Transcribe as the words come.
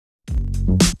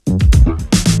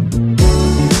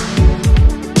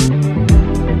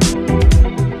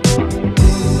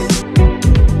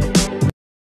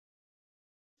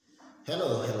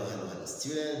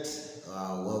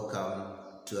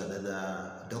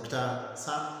Dr.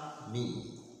 Sirme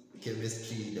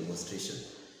chemistry demonstration.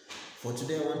 For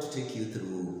today I want to take you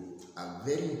through a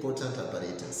very important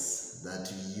apparatus that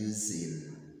we use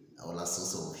in our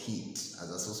source of heat, as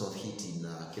a source of heat in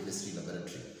a chemistry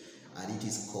laboratory, and it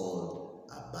is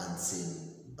called a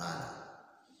Bunsen burner.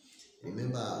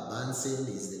 Remember, Bunsen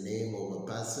is the name of a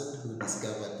person who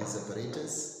discovered this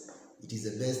apparatus. It is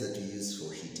the best that we use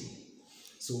for heating.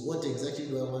 So what exactly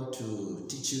do I want to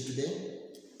teach you today?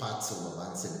 Parts of a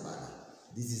Bunsen burner.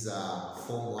 This is a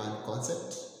Form 1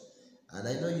 concept, and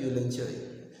I know you'll enjoy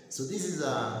it. So this is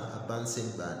a Bunsen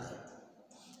burner.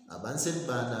 A Bunsen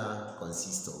burner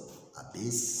consists of a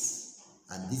base,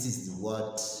 and this is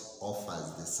what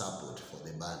offers the support for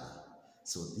the burner.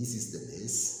 So this is the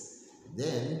base.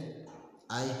 Then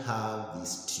I have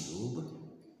this tube.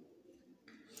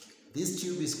 This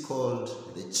tube is called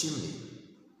the chimney,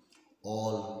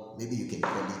 or maybe you can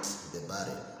call it the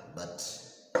barrel, but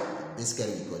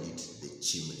basically we call it the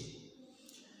chimney.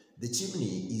 The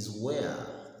chimney is where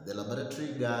the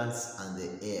laboratory gas and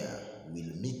the air will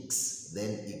mix,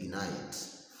 then ignite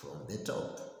from the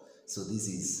top. So this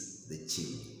is the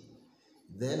chimney.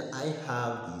 Then I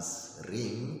have this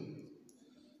ring.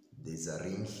 There's a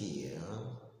ring here.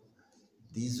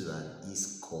 This one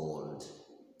is called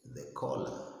the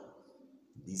collar.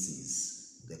 This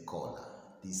is the collar.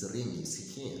 This ring you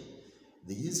see here.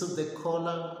 The use of the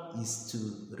collar is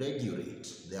to regulate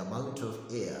the amount of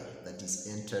air that is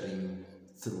entering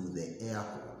through the air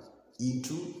hole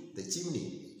into the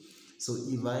chimney. So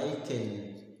if I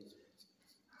can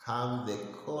have the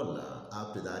collar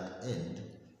up to that end,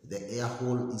 the air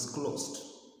hole is closed,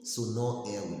 so no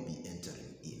air will be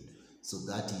entering in. So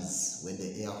that is when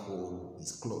the air hole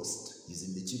is closed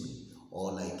using the chimney.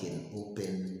 Or I can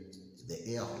open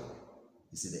the air hole.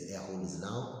 You see the air hole is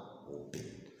now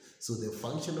open. So the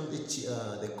function of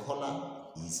the collar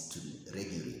is to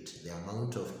regulate the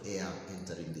amount of air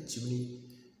entering the chimney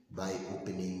by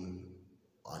opening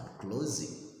and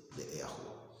closing the air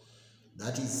hole.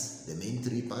 That is the main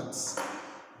three parts.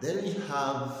 Then we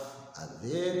have a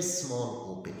very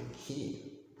small opening here.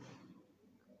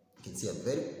 You can see a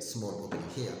very small opening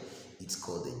here. It's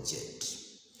called the jet.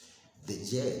 The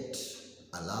jet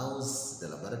allows the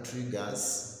laboratory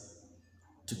gas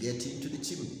to get into the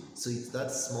chimney. So it's that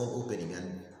small opening,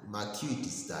 and mercury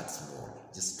is that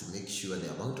small, just to make sure the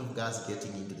amount of gas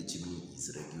getting into the chimney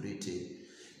is regulated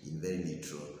in very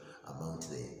little amount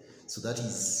there. So that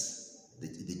is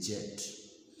the jet.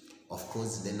 Of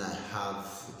course, then I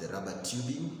have the rubber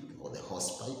tubing or the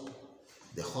hose pipe.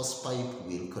 The hose pipe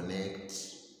will connect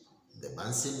the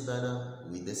Bunsen burner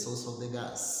with the source of the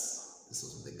gas. The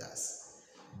source of the gas.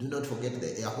 Do not forget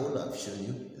the air hole I've shown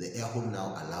you. The air hole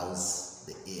now allows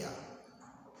the air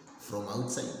from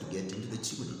outside to get into the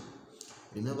chimney.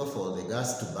 Remember, for the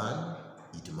gas to burn,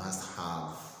 it must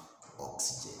have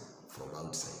oxygen from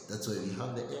outside. That's why we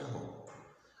have the air hole.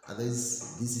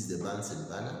 Otherwise, this is the Bunsen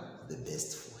burner, the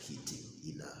best for heating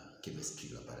in a chemistry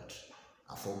laboratory.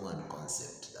 A Form 1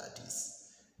 concept, that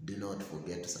is. Do not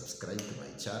forget to subscribe to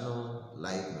my channel,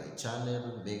 like my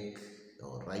channel, make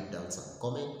or write down some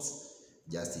comments,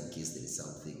 just in case there is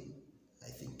something I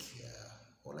think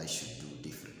or I should do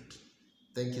different.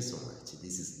 Thank you so much.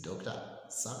 This is Dr.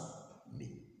 Sirme.